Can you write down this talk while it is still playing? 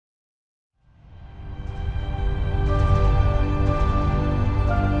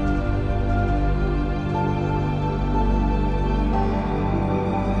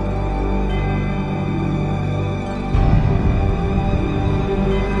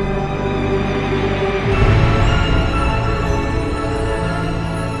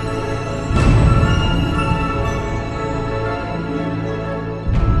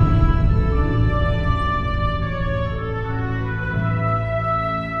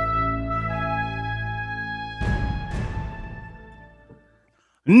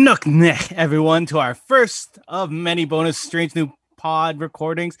Nook neck, everyone, to our first of many bonus Strange New Pod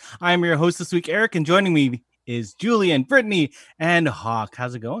recordings. I am your host this week, Eric, and joining me is Julian, Brittany, and Hawk.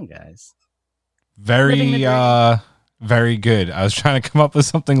 How's it going, guys? Very good. I was trying to come up with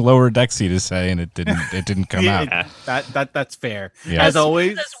something lower dexy to say, and it didn't come out. That's fair. Yeah. As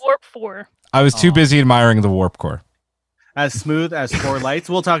always, Warp 4. I was too busy admiring the warp core. As smooth as four lights.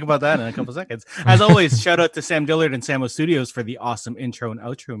 We'll talk about that in a couple seconds. As always, shout out to Sam Dillard and Samo Studios for the awesome intro and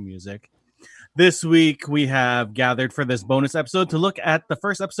outro music. This week, we have gathered for this bonus episode to look at the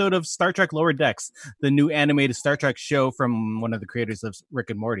first episode of Star Trek Lower Decks, the new animated Star Trek show from one of the creators of Rick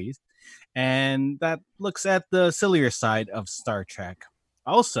and Morty. And that looks at the sillier side of Star Trek.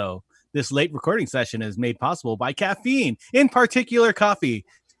 Also, this late recording session is made possible by caffeine, in particular coffee.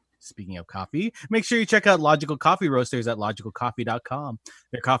 Speaking of coffee, make sure you check out Logical Coffee Roasters at logicalcoffee.com.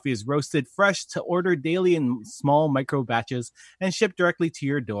 Their coffee is roasted fresh to order daily in small micro batches and shipped directly to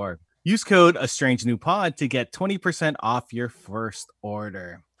your door. Use code A Strange New Pod to get 20% off your first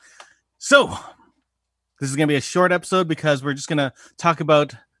order. So, this is going to be a short episode because we're just going to talk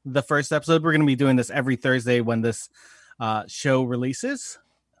about the first episode. We're going to be doing this every Thursday when this show releases.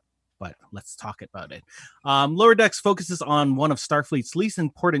 But let's talk about it. Lower Decks focuses on one of Starfleet's least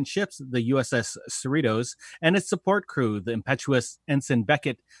important ships, the USS Cerritos, and its support crew, the impetuous Ensign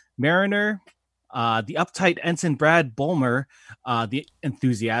Beckett Mariner, the uptight Ensign Brad Bulmer, the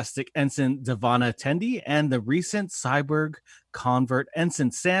enthusiastic Ensign Devana Tendi, and the recent cyborg convert Ensign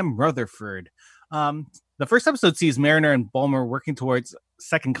Sam Rutherford. The first episode sees Mariner and Bulmer working towards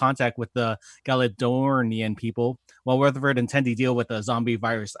second contact with the Galadornian people, while Rutherford and Tendi deal with a zombie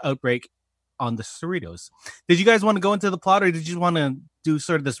virus outbreak on the Cerritos. Did you guys want to go into the plot, or did you want to do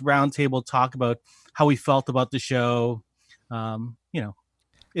sort of this roundtable talk about how we felt about the show?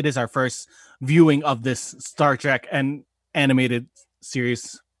 It is our first viewing of this Star Trek and animated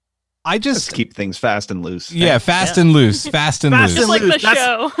series. Let's keep things fast and loose. Yeah, fast and loose. Just like the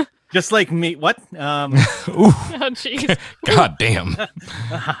show. Just like me. What? Oh, jeez. God damn.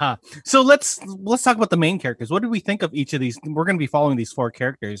 So let's talk about the main characters. What did we think of each of these? We're going to be following these four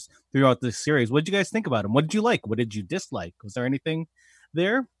characters throughout this series. What did you guys think about them? What did you like? What did you dislike? Was there anything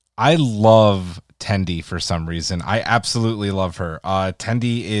there? I love Tendi for some reason. I absolutely love her.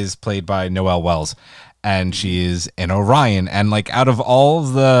 Tendi is played by Noelle Wells, and she is an Orion. And like out of all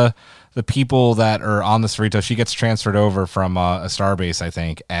the people that are on the Cerritos, she gets transferred over from a starbase, I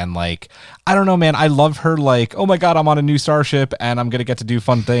think. And like, I don't know, man, I love her. Like, oh my God, I'm on a new starship and I'm going to get to do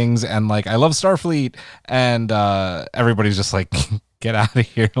fun things. And like, I love Starfleet. And everybody's just like, get out of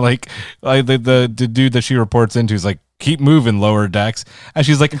here. Like the dude that she reports into is like, keep moving, Lower Decks. And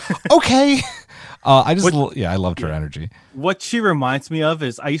she's like, okay. I loved her energy. What she reminds me of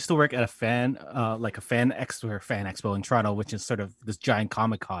is I used to work at a fan expo in Toronto, which is sort of this giant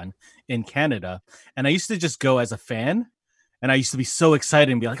Comic-Con in Canada. And I used to just go as a fan, and I used to be so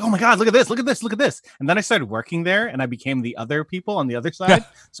excited and be like, oh my God, look at this, look at this, look at this. And then I started working there and I became the other people on the other side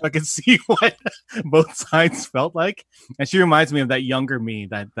so I could see what both sides felt like. And she reminds me of that younger me,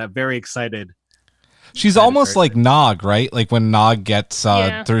 that very excited. She's almost like Nog, right? Like when Nog gets through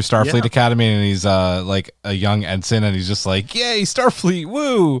Starfleet Academy and he's like a young ensign and he's just like, yay, Starfleet,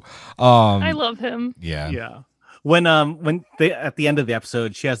 woo. I love him. Yeah. When they at the end of the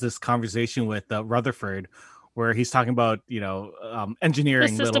episode, she has this conversation with Rutherford where he's talking about,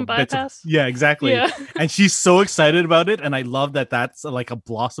 engineering the system little bits bypass. Yeah, exactly. Yeah. And she's so excited about it. And I love that that's like a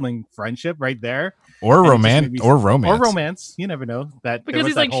blossoming friendship right there. Or romance. You never know. Because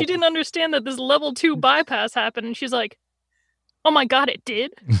he's like, she didn't understand that this level 2 bypass happened. And she's like, oh my God, it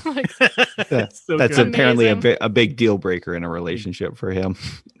did? That's apparently a big deal breaker in a relationship for him.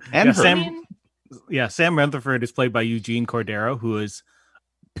 And her. Sam Rutherford is played by Eugene Cordero, who is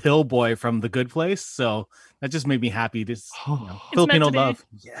Pillboy from The Good Place. So that just made me happy. This Filipino love.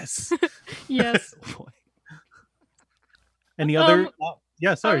 Yes. Yes. Any other?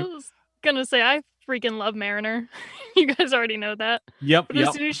 Sorry. I was gonna say I freaking love Mariner. You guys already know that. Yep. But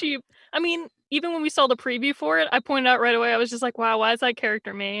as soon as even when we saw the preview for it, I pointed out right away, I was just like, wow, why is that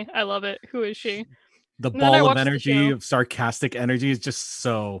character me? I love it. Who is she? The ball of energy, of sarcastic energy is just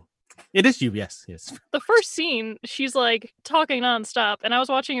so... It is you, yes. The first scene, she's like talking nonstop, and I was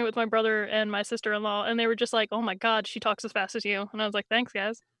watching it with my brother and my sister-in-law, and they were just like, oh my God, she talks as fast as you. And I was like, thanks,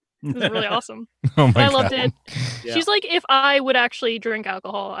 guys. This is really awesome. I loved it. Yeah. She's like if I would actually drink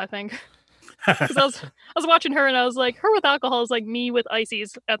alcohol, I think. Because I was watching her and I was like, her with alcohol is like me with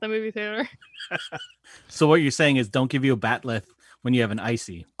ices at the movie theater. So what you're saying is don't give you a bat lift when you have an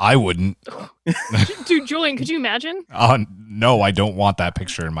icy. I wouldn't. Dude, Julian, could you imagine? No, I don't want that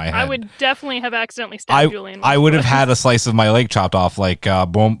picture in my head. I would definitely have accidentally stabbed Julian. I would have had a slice of my leg chopped off like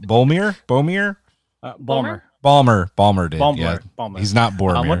Bolmir? Balmer did. Balmer. Yeah. Balmer. He's not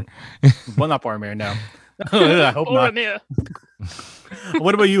Boromir. Well, not Boromir, no. I hope Boromir. Not.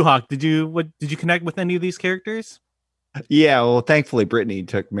 What about you, Hawk? Did you connect with any of these characters? Yeah, well, thankfully Brittany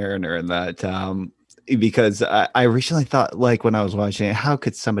took Mariner in that because I originally thought, like, when I was watching it, how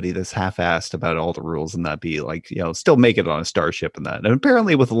could somebody this half-assed about all the rules and that be like, still make it on a starship and that, and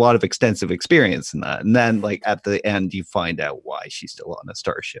apparently with a lot of extensive experience in that, and then like at the end you find out why she's still on a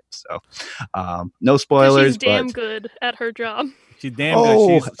starship. So no spoilers. She's damn good at her job. She's damn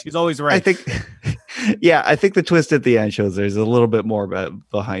good. She's always right. I think I think the twist at the end shows there's a little bit more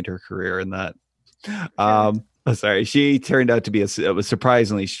behind her career in that. Sorry, she turned out to be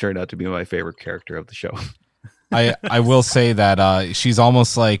surprisingly, she turned out to be my favorite character of the show. I will say that she's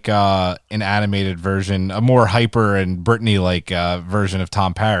almost like an animated version, a more hyper and Brittany-like version of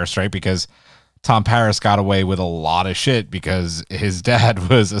Tom Paris, right? Because Tom Paris got away with a lot of shit because his dad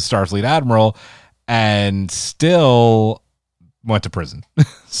was a Starfleet admiral and still went to prison.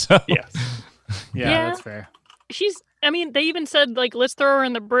 So yes. Yeah, that's fair. They even said, like, let's throw her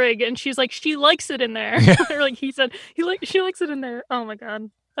in the brig, and she's like, she likes it in there. Yeah. Or like he said, she likes it in there. Oh my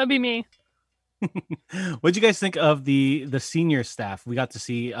god, that'd be me. What'd you guys think of the senior staff? We got to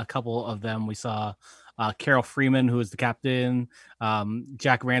see a couple of them. We saw Carol Freeman, who is the captain,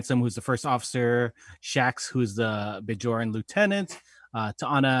 Jack Ransom, who's the first officer, Shax, who's the Bajoran lieutenant,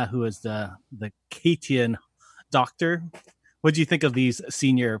 T'Ana, who is the Katian doctor. What'd you think of these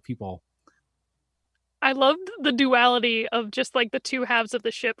senior people? I loved the duality of just like the two halves of the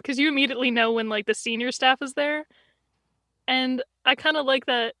ship, because you immediately know when like the senior staff is there, and I kind of like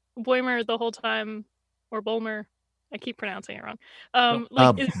that Boimler the whole time, or Bolmer, I keep pronouncing it wrong.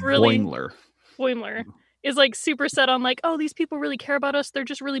 Is really Boimler is like super set on like, oh, these people really care about us. They're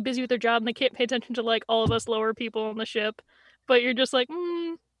just really busy with their job and they can't pay attention to like all of us lower people on the ship. But you're just like,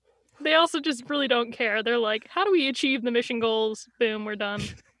 they also just really don't care. They're like, how do we achieve the mission goals? Boom, we're done.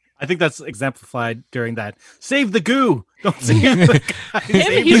 I think that's exemplified during that. Save the goo. Don't save the guy.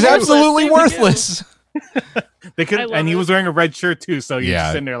 He's absolutely worthless. They could, and he was wearing a red shirt too. So you're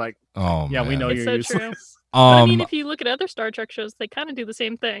just sitting there like, oh yeah, man. We know it's you're so useless. But I mean, if you look at other Star Trek shows, they kind of do the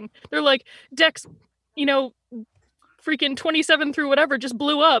same thing. They're like, Dex, freaking 27 through whatever just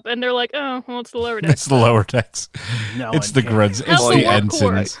blew up, and they're like, oh, well, it's the lower decks. It's the lower decks. No, it's the gruds. It's the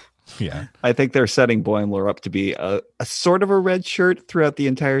ensigns. Yeah, I think they're setting Boimler up to be a sort of a red shirt throughout the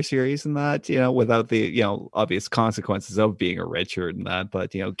entire series, and that without the obvious consequences of being a red shirt and that,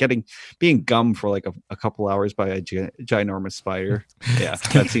 but being gummed for like a couple hours by a ginormous spider. Yeah,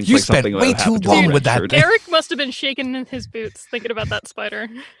 that seems like something way too long with that. Shirt. Eric must have been shaking in his boots thinking about that spider.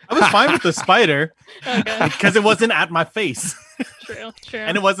 I was fine with the spider because it wasn't at my face. True.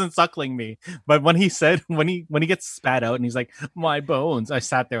 And it wasn't suckling me. But when he said when he gets spat out and he's like, my bones, I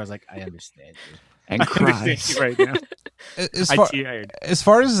sat there, I was like, I understand you. And cries right now. As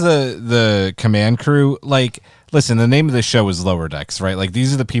far as the command crew, like, listen, the name of the show is Lower Decks, right? Like,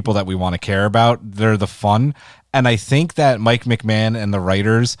 these are the people that we want to care about. They're the fun. And I think that Mike McMahon and the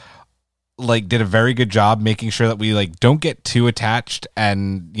writers like did a very good job making sure that we like don't get too attached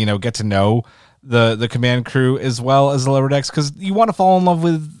and get to know the command crew as well as the Lower Decks, because you want to fall in love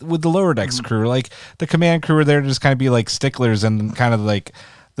with the Lower Decks crew. Like, the command crew are there to just kind of be like sticklers and kind of like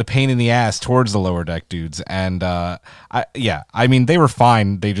the pain in the ass towards the Lower Deck dudes. And I mean, they were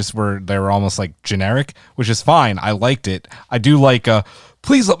fine. They were almost like generic, which is fine. I liked it. I do like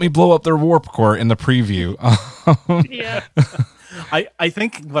please let me blow up their warp core in the preview. Yeah. I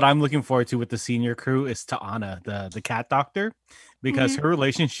think what I'm looking forward to with the senior crew is T'Ana, the cat doctor, because her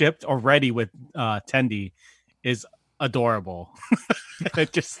relationship already with Tendi is adorable.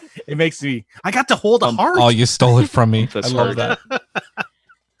 it makes me, I got to hold a heart. Oh, you stole it from me. I love that.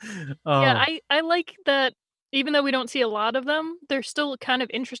 Yeah, I like that. Even though we don't see a lot of them, they're still kind of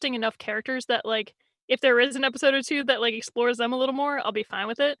interesting enough characters that, like, if there is an episode or two that like explores them a little more, I'll be fine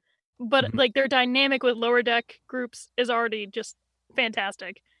with it. But like their dynamic with Lower Deck groups is already just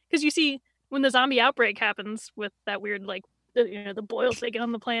fantastic, because you see when the zombie outbreak happens with that weird like the boils they get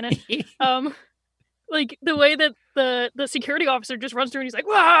on the planet, like the way that the security officer just runs through and he's like,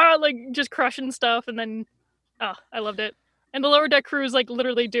 wow, like just crushing stuff, and then I loved it. And the Lower Deck crew is like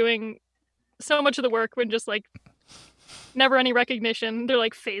literally doing so much of the work when just like never any recognition. They're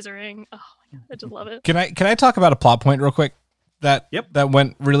like phasering. Oh my God, I just love it. Can I talk about a plot point real quick that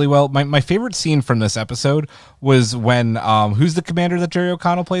went really well? My favorite scene from this episode was when who's the commander that Jerry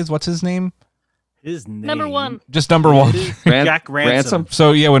O'Connell plays? What's his name? His name. Number one. Just number one. Jack Ransom.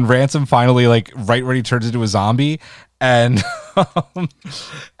 So yeah, when Ransom finally like right when he turns into a zombie, and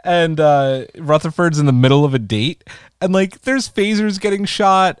Rutherford's in the middle of a date, and like there's phasers getting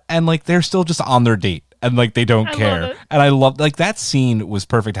shot, and like they're still just on their date, and like they don't care. And I love like that scene was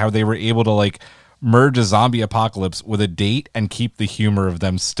perfect. How they were able to like merge a zombie apocalypse with a date and keep the humor of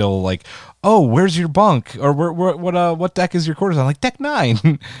them still like, oh, where's your bunk, or what deck is your quarters on? Like deck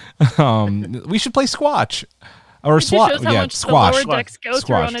 9. We should play Squatch. Or it Swat. Shows how much Squash. The lower decks go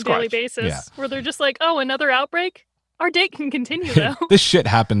through on a daily basis, where they're just like, oh, another outbreak? Our date can continue though. This shit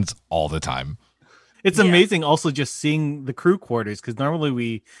happens all the time. It's amazing also just seeing the crew quarters, because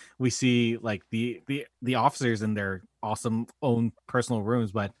normally we see like the officers in their awesome own personal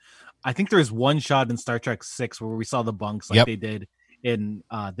rooms, but I think there's one shot in Star Trek 6 where we saw the bunks like they did in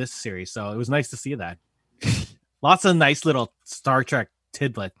this series. So it was nice to see that. Lots of nice little Star Trek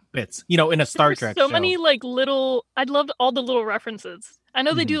tidbit bits, in a Star Trek so show. Many like little, I'd love all the little references. I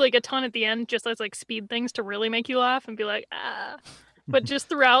know they do like a ton at the end just as like speed things to really make you laugh and be like, ah. But just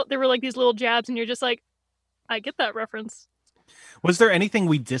throughout, there were like these little jabs and you're just like, I get that reference. Was there anything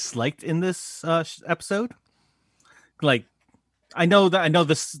we disliked in this episode? Like, I know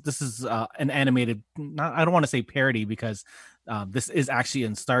this is an animated, I don't want to say parody, because this is actually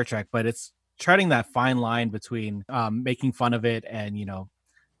in Star Trek, but it's treading that fine line between making fun of it and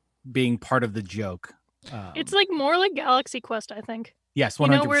being part of the joke. It's like more like Galaxy Quest, I think. Yes,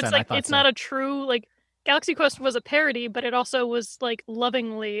 100%. Where it's like it's not a true like Galaxy Quest was a parody, but it also was like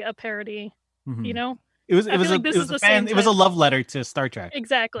lovingly a parody. Mm-hmm. It was a love letter to Star Trek.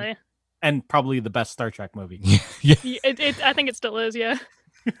 Exactly. And probably the best Star Trek movie. Yeah. I think it still is, yeah.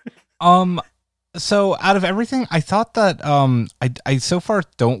 So out of everything, I thought that I so far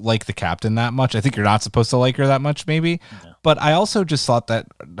don't like the captain that much. I think you're not supposed to like her that much, maybe. No. But I also just thought that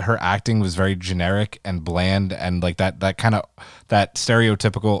her acting was very generic and bland, and like that kind of that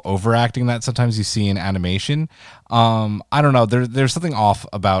stereotypical overacting that sometimes you see in animation. I don't know. There's something off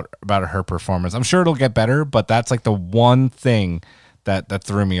about her performance. I'm sure it'll get better, but that's like the one thing that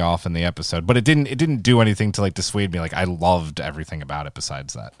threw me off in the episode. But it didn't do anything to like dissuade me. Like I loved everything about it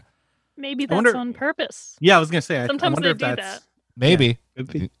besides that. Maybe that's on purpose. Yeah, I was gonna say. Sometimes I wonder they if do that's, that. Maybe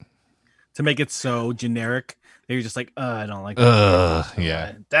to make it so generic. They're just like, I don't like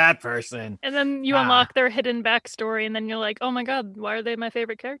that person. And then you unlock their hidden backstory, and then you're like, oh my god, why are they my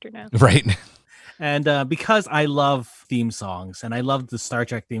favorite character now? Right. And because I love theme songs, and I love the Star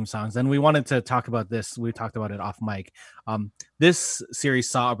Trek theme songs, and we wanted to talk about this. We talked about it off mic. This series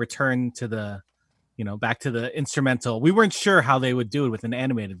saw a return to the, back to the instrumental. We weren't sure how they would do it with an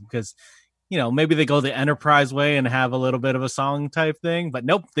animated, because, maybe they go the Enterprise way and have a little bit of a song type thing, but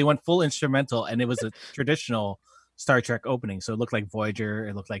nope, they went full instrumental, and it was a traditional Star Trek opening. So it looked like Voyager,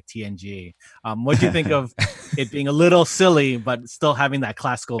 it looked like TNG. What do you think of it being a little silly, but still having that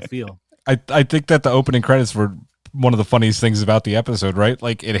classical feel? I think that the opening credits were one of the funniest things about the episode, right?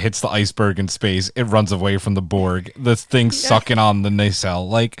 Like it hits the iceberg in space, it runs away from the Borg, the thing sucking on the nacelle.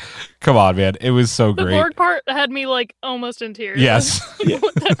 Like, come on, man, it was so great. The Borg part had me like almost in tears. Yes.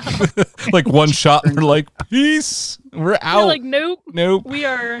 Like one shot, and we're like, peace, we're out. You're like, nope.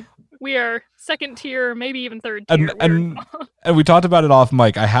 We are second tier, maybe even third tier. And we talked about it off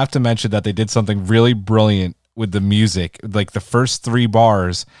mic. I have to mention that they did something really brilliant with the music. Like the first 3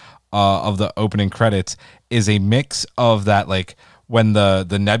 bars of the opening credits is a mix of that, like when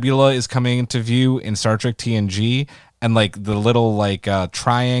the nebula is coming into view in Star Trek TNG, and like the little like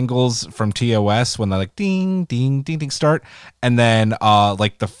triangles from TOS when they're like ding ding ding ding start, and then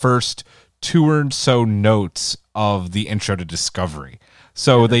like the first 2 or so notes of the intro to Discovery.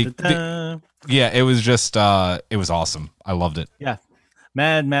 So it was just it was awesome. I loved it. Yeah,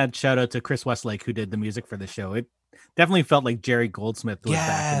 mad shout out to Chris Westlake, who did the music for the show. It definitely felt like Jerry Goldsmith was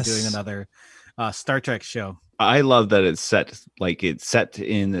back and doing another Star Trek show. I love that it's set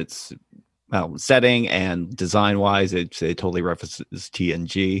in its setting, and design wise, it totally references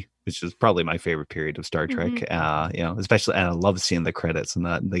TNG, which is probably my favorite period of Star Trek. Especially, and I love seeing the credits and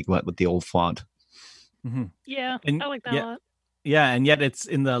that they went with the old font. Mm-hmm. Yeah, I like that a lot. Yeah, and yet it's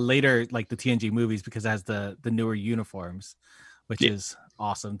in the later, like the TNG movies, because it has the newer uniforms, which is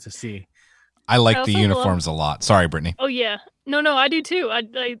awesome to see. I like the uniforms a lot. Sorry, Brittany. Oh yeah, no, I do too.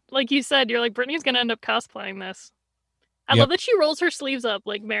 I like you said, you're like, Brittany's gonna end up cosplaying this. I love that she rolls her sleeves up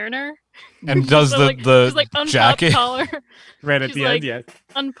like Mariner, and does so, the jacket collar right at the end. Yeah,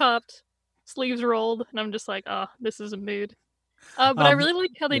 unpopped, sleeves rolled, and I'm just like, oh, this is a mood. But I really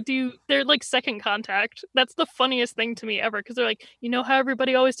like how they do their like second contact. That's the funniest thing to me ever, because they're like, how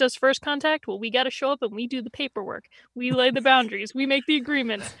everybody always does first contact? Well, we got to show up and we do the paperwork. We lay the boundaries. We make the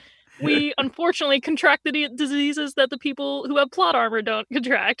agreements. we unfortunately contract the diseases that the people who have plot armor don't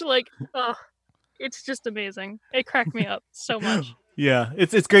contract. Like, oh, it's just amazing. It cracked me up so much. Yeah,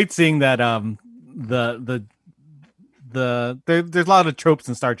 it's great seeing that there's a lot of tropes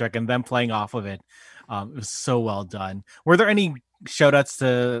in Star Trek and them playing off of it. It was so well done. Were there any shout outs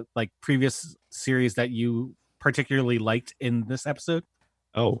to like previous series that you particularly liked in this episode?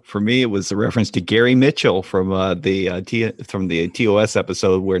 Oh, for me, it was a reference to Gary Mitchell from the TOS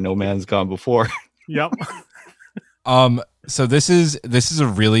episode where No Man's Gone Before. Yep. So this is a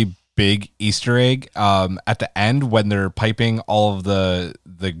really big Easter egg. At the end when they're piping all of the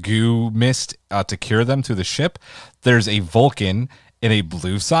goo mist to cure them to the ship, there's a Vulcan in a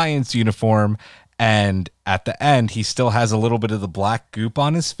blue science uniform. And at the end, he still has a little bit of the black goop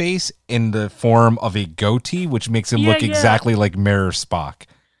on his face in the form of a goatee, which makes him look exactly like Mirror Spock.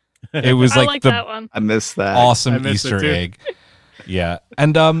 It was like that one. I missed that. Awesome Easter egg. Yeah.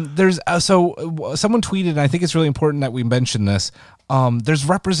 And there's so someone tweeted, and I think it's really important that we mention this. There's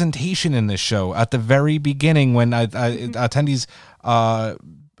representation in this show at the very beginning when attendees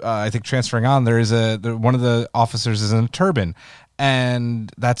I think transferring on, there is one of the officers is in a turban,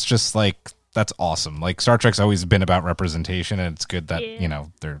 and that's just like, that's awesome. Like Star Trek's always been about representation, and it's good that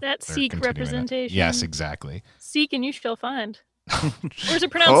they're seek representation. Yes, exactly. Seek and you shall find. Or is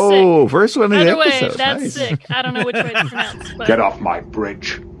it pronounced sick? First one in the episode. Way, that's sick. I don't know which way to pronounce. But... Get off my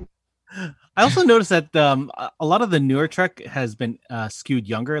bridge. I also noticed that a lot of the newer Trek has been skewed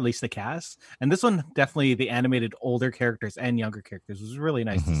younger, at least the cast. And this one, definitely the animated older characters and younger characters was really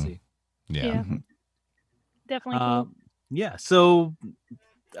nice to see. Yeah. Definitely cool. Yeah, so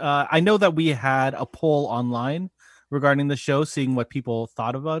I know that we had a poll online regarding the show, seeing what people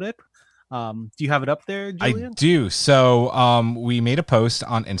thought about it. Do you have it up there, Julian? I do. So we made a post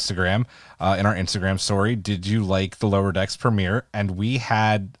on Instagram, in our Instagram story. Did you like the Lower Decks premiere? And we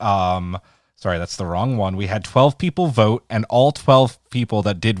had, sorry, that's the wrong one. We had 12 people vote, and all 12 people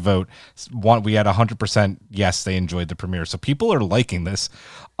that did vote, we had 100% yes, they enjoyed the premiere. So people are liking this.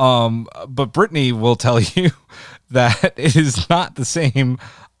 But Brittany will tell you that it is not the same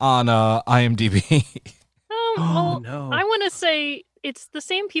on IMDb. No. I want to say it's the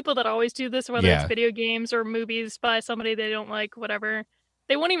same people that always do this, whether it's video games or movies by somebody they don't like, whatever.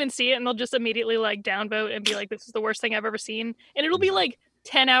 They won't even see it, and they'll just immediately like downvote and be like, this is the worst thing I've ever seen. And it'll be like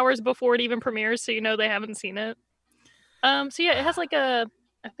 10 hours before it even premieres, so you know they haven't seen it. So yeah, it has like I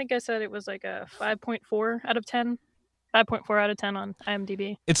think I said it was like a 5.4 out of 10. 5.4 out of 10 on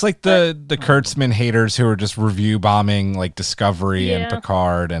IMDb. It's like the Kurtzman haters who are just review bombing like Discovery and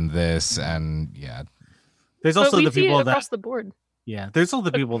Picard and this, and there's also the people that across the board. Yeah, there's all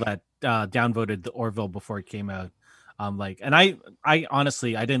the people that downvoted the Orville before it came out. And I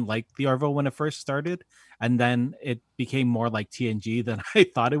honestly, I didn't like the Orville when it first started, and then it became more like TNG than I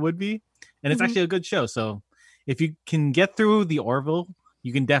thought it would be. And it's actually a good show. So if you can get through the Orville,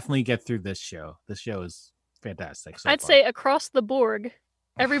 you can definitely get through this show. This show is fantastic. I'd say across the board,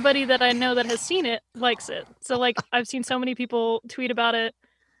 everybody that I know that has seen it likes it. So like I've seen so many people tweet about it.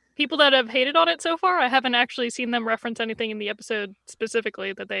 People that have hated on it so far, I haven't actually seen them reference anything in the episode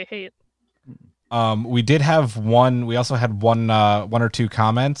specifically that they hate. We did have one. We also had one or two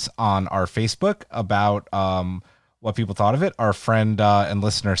comments on our Facebook about what people thought of it. Our friend and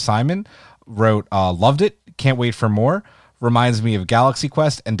listener Simon wrote, "Loved it. Can't wait for more. Reminds me of Galaxy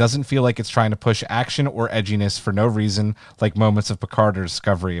Quest and doesn't feel like it's trying to push action or edginess for no reason, like moments of Picard or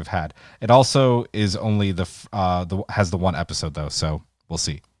Discovery have had. It also is only has the one episode though, so we'll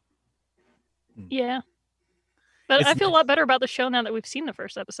see." Yeah. But I feel a lot better about the show now that we've seen the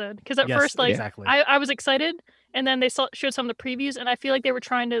first episode. Because at first, like, exactly. I was excited, and then they showed some of the previews, and I feel like they were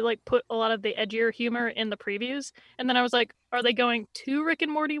trying to like put a lot of the edgier humor in the previews. And then I was like, are they going too Rick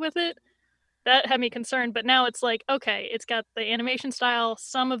and Morty with it? That had me concerned. But now it's like, okay, it's got the animation style,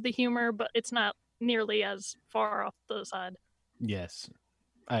 some of the humor, but it's not nearly as far off the side. Yes.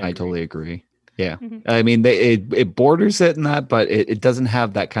 I totally agree. Yeah. I mean, it borders it in that, but it doesn't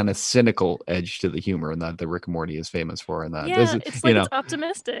have that kind of cynical edge to the humor and that the Rick and Morty is famous for. And that it's like it's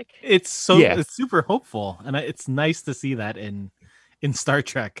optimistic. It's it's super hopeful, and it's nice to see that in Star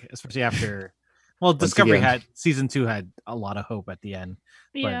Trek, especially after. Well, Discovery season 2 had a lot of hope at the end,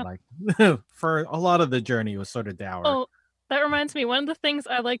 but like for a lot of the journey it was sort of dour. Oh, that reminds me. One of the things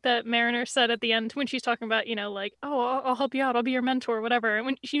I like that Mariner said at the end when she's talking about, like, oh, I'll help you out. I'll be your mentor, whatever. And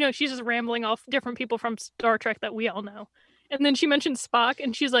when she's just rambling off different people from Star Trek that we all know. And then she mentioned Spock,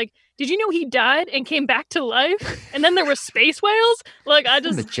 and she's like, "Did you know he died and came back to life? And then there were space whales." Like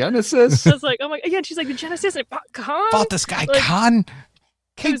the Genesis. I was like, "Oh my!" Yeah, and she's like, "The Genesis and Khan." Fought this guy Khan.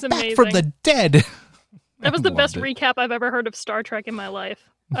 Came back from the dead. That was the best recap I've ever heard of Star Trek in my life.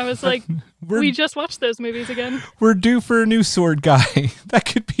 I was like, we just watched those movies again. We're due for a new sword guy. That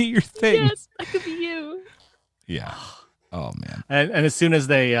could be your thing. Yes, that could be you. Yeah. Oh man. And as soon as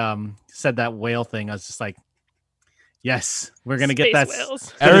they said that whale thing, I was just like, yes, we're gonna Space get that.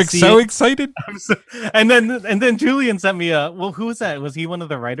 whales. Eric's so excited. And then Julian sent me well, who was that? Was he one of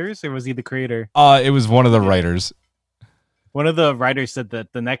the writers or was he the creator? It was one of the writers. One of the writers said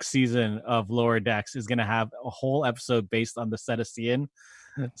that the next season of Lower Decks is gonna have a whole episode based on the Cetacean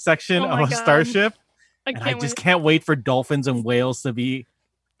section of a starship. I just can't wait for dolphins and whales to be,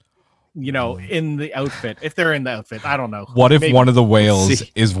 in the outfit. If they're in the outfit, I don't know. What if one of the whales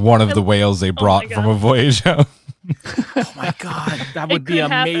is one of the whales they brought from a voyage out? Oh my god, that would be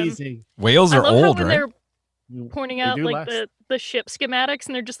amazing. Happen. Whales are old, right? They're pointing out like the ship schematics,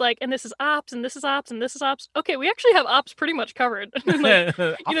 and they're just like, and this is ops, and this is ops, and this is ops. Okay, we actually have ops pretty much covered. Like,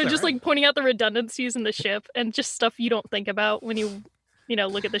 just like pointing out the redundancies in the ship and just stuff you don't think about when you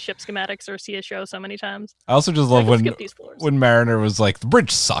look at the ship schematics or see a show so many times. I also just love when Mariner was like, the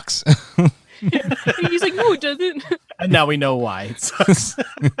bridge sucks. He's like, no, it doesn't. And now we know why it sucks.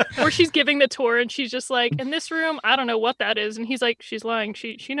 Or she's giving the tour and she's just like, in this room, I don't know what that is. And he's like, she's lying.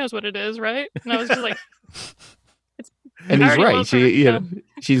 She knows what it is, right? And I was just like, and he's right.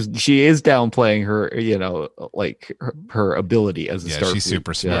 She is downplaying her, like her ability as a Starfleet. She's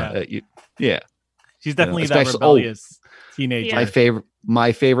super smart. Yeah. She's definitely that rebellious teenager.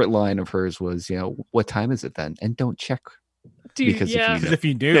 My favorite line of hers was, what time is it then? And don't check. Dude, because if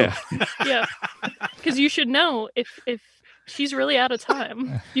you do. Yeah. Because you should know if she's really out of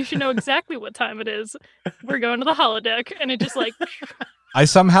time. You should know exactly what time it is. We're going to the holodeck, and it just like. I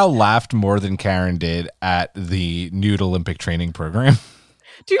somehow laughed more than Karen did at the nude Olympic training program.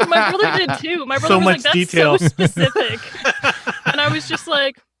 Dude, my brother did too. My brother was like, that's detail. so specific. And I was just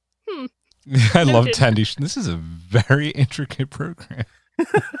like, I love Tendi. This is a very intricate program.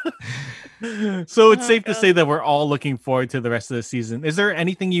 So it's safe to say that we're all looking forward to the rest of the season. Is there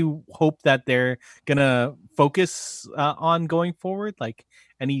anything you hope that they're gonna focus on going forward? Like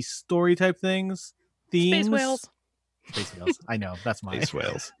any story type things, themes? Space whales. I know, that's my Space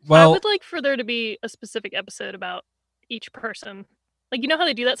whales. Well, I would like for there to be a specific episode about each person. Like, how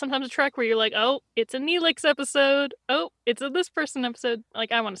they do that sometimes with Trek, where you're like, oh, it's a Neelix episode. Oh, it's a this person episode.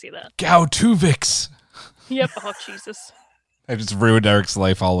 Like, I want to see that. Gao Tuvix. Yep. Oh, Jesus. I just ruined Eric's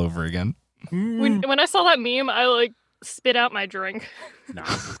life all over again. When I saw that meme, I like spit out my drink. No,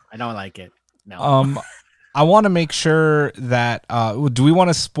 I don't like it. No. I want to make sure that do we want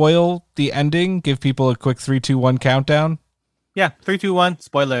to spoil the ending? Give people a quick 3, 2, 1 countdown? Yeah, 3, 2, 1,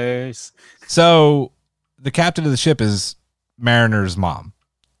 spoilers. So the captain of the ship is Mariner's mom.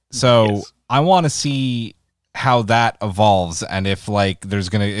 So yes. I want to see how that evolves, and if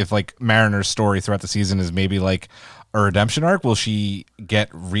Mariner's story throughout the season is maybe like a redemption arc. Will she get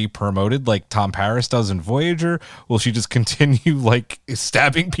re-promoted like Tom Paris does in Voyager? Will she just continue like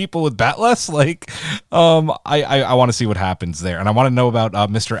stabbing people with batless? Like, I want to see what happens there, and I want to know about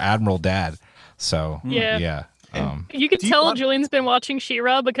Mr. Admiral Dad. So yeah. You can tell Julian's been watching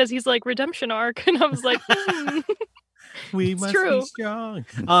She-Ra because he's like redemption arc, and I was like, we must be strong.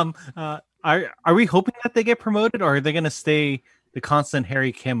 Are we hoping that they get promoted, or are they going to stay the constant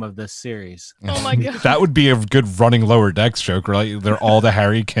Harry Kim of this series? Oh my god, that would be a good running Lower Decks joke, right? They're all the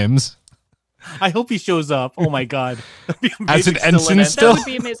Harry Kims. I hope he shows up. Oh my god, as an ensign still. That would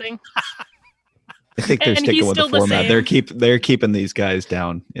be amazing. I think they're sticking with the format. They're keeping these guys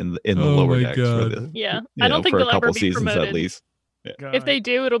down in the Lower Decks. I don't think for they'll a couple ever be seasons promoted. At least. Yeah. If they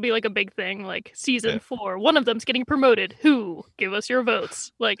do, it'll be like a big thing, like season 4. One of them's getting promoted. Who? Give us your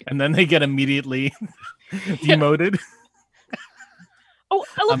votes. Like, and then they get immediately demoted. Oh,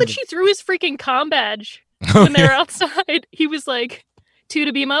 I love that she threw his freaking comm badge when they were outside. He was like 2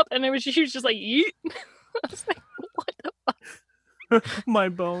 to beam up, and she was just like, yeet. I was like, what the fuck? My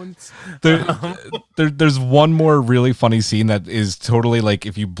bones. There's one more really funny scene that is totally like,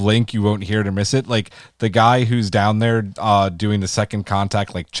 if you blink you won't hear it or miss it. Like the guy who's down there doing the second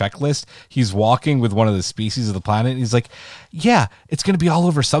contact like checklist, he's walking with one of the species of the planet, and he's like, yeah, it's gonna be all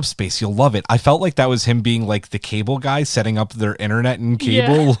over subspace, you'll love it. I felt like that was him being like the cable guy setting up their internet and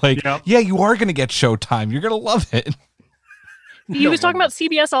cable. Yeah, you are gonna get Showtime, you're gonna love it. He was talking about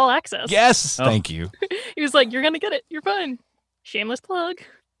CBS All Access. Yes, thank you. He was like, you're gonna get it, you're fine. Shameless plug.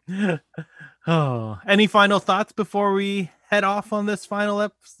 Oh, any final thoughts before we head off on this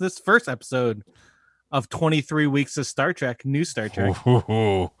this first episode of 23 weeks of Star Trek, new Star Trek?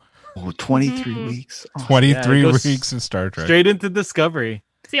 23 weeks. Oh, 23 weeks of Star Trek. Straight into Discovery.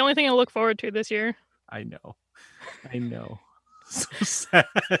 It's the only thing I look forward to this year. I know. So sad.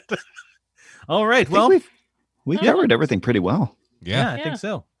 All right. Well, we've covered everything pretty well. Yeah, I think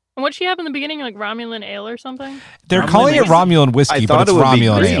so. And what'd she have in the beginning, like Romulan ale or something? They're calling it Romulan whiskey, but it's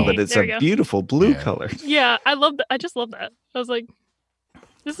Romulan ale. But it's a beautiful blue color. Yeah, I love that. I just love that. I was like,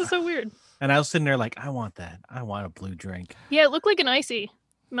 this is so weird. And I was sitting there like, I want that. I want a blue drink. Yeah, it looked like an icy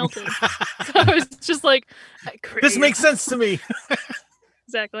melted. So I was just like, this makes sense to me.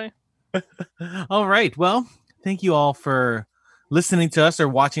 Exactly. All right. Well, thank you all for listening to us or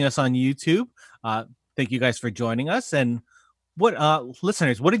watching us on YouTube. Thank you guys for joining us. And what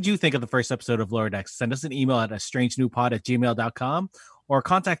listeners, what did you think of the first episode of Lower Decks? Send us an email at astrangenewpod@gmail.com or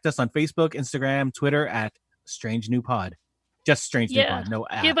contact us on Facebook, Instagram, Twitter at Strange New Pod. Just Strange New Pod, no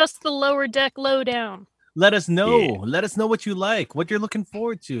app. Give us the Lower Deck lowdown. Let us know. Yeah. Let us know what you like, what you're looking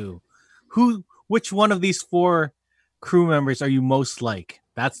forward to. Which one of these 4 crew members are you most like?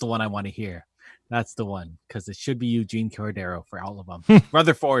 That's the one I want to hear. That's the one, because it should be Eugene Cordero for all of them.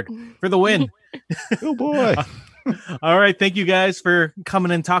 Rutherford for the win. Oh boy. All right. Thank you guys for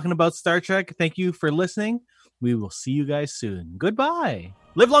coming and talking about Star Trek. Thank you for listening. We will see you guys soon. Goodbye.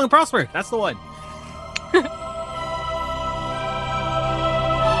 Live long and prosper. That's the one.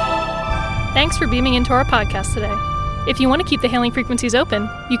 Thanks for beaming into our podcast today. If you want to keep the hailing frequencies open,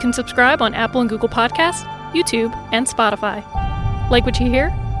 you can subscribe on Apple and Google Podcasts, YouTube, and Spotify. Like what you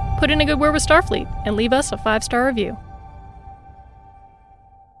hear? Put in a good word with Starfleet and leave us a 5-star review.